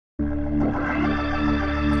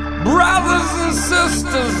brothers and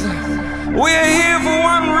sisters, we're here for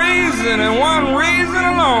one reason and one reason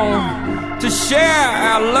alone: to share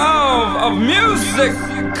our love of music.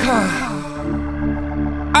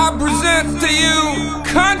 I present to you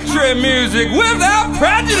country music without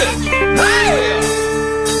prejudice. Hey!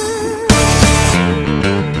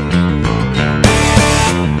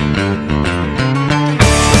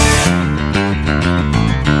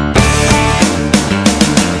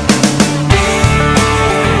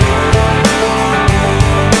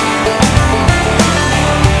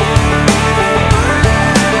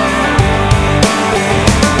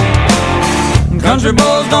 Country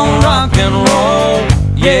boys don't rock and roll.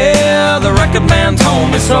 Yeah, the record man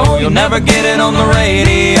told me so. You'll never get it on the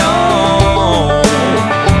radio.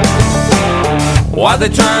 Why they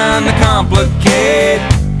trying to complicate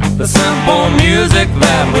the simple music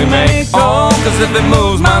that we make? Oh, 'cause if it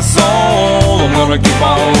moves my soul, I'm gonna keep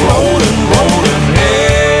on rolling, rolling.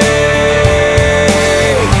 Hey,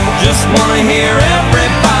 just wanna hear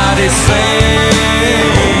everybody sing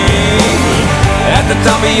at the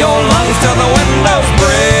top of your lungs till the windows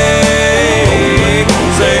break.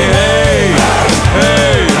 Say hey,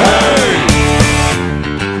 hey, hey.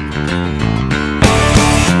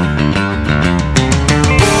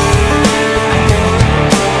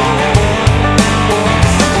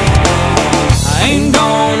 I ain't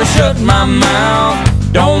gonna shut my mouth.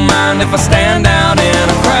 Don't mind if I stand out in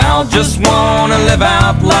a crowd. Just wanna live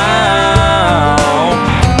out loud.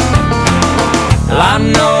 I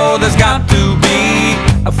know there's got to be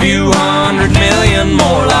a few 100 million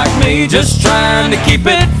more like me, just trying to keep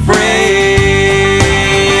it free.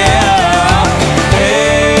 Yeah.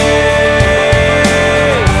 Hey,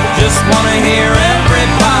 just wanna hear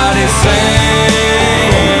everybody sing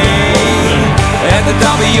at the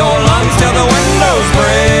top of your lungs till the windows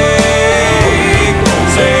break.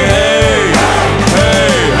 Say hey,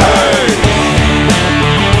 hey, hey.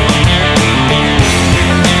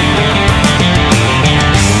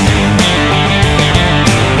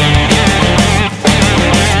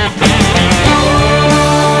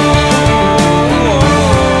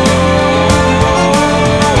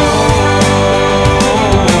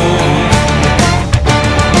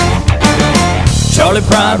 Charlie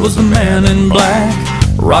Pride was the man in black.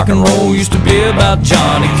 Rock and roll used to be about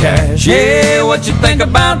Johnny Cash. Yeah, what you think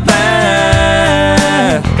about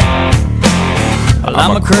that? Well,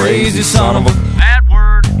 I'm a crazy son of a bad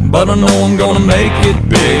word, but I know I'm gonna make it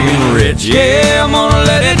big and rich. Yeah, I'm gonna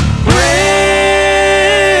let it rip.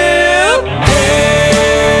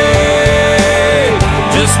 Hey,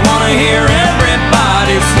 just wanna hear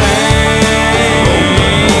everybody sing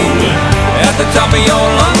at the top of your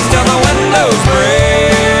lungs till the windows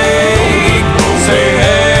break. Say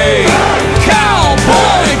hey,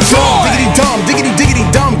 cowboy Troy. Diggity dum, diggity diggity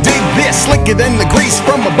dum, dig this. Slicker than the grease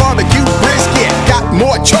from a barbecue brisket. Got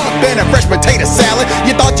more chalk than a fresh potato salad.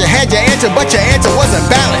 You thought you had your answer, but your answer wasn't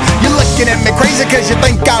valid. You're looking at me crazy cause you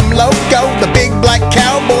think I'm loco. The big black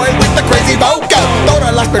cowboy with the crazy vocal.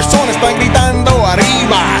 Todas las personas están gritando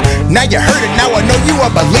arriba. Now you heard it, now I know you a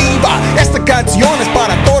believer. Esta canción es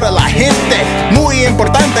para toda la gente. Muy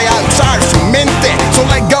importante a usar su mente. So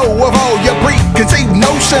let go of all your preconceived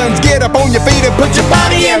notions. Get up on your feet and put your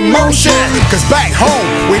body in motion. Cause back home,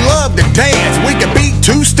 we love to dance. We can beat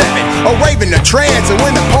two-stepping or raving the trance. And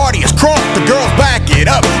when the party is crunk, the girls back it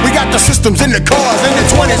up. We got the systems in the cars and the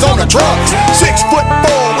 20s on the trucks.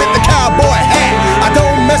 6'4" with the cowboy hat. I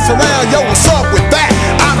don't mess around, yo, what's up with that?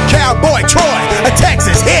 I'm Cowboy Troy, a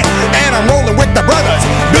Texas hit. And I'm rolling with the brothers,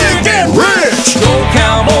 big and rich. Go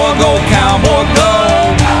cowboy, go cowboy, go.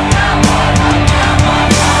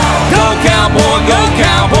 Go cowboy, go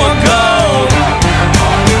cowboy, go.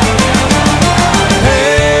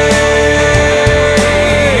 Hey,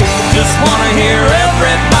 just wanna hear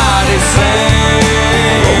everybody sing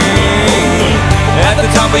at the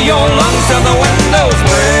top of your lungs till the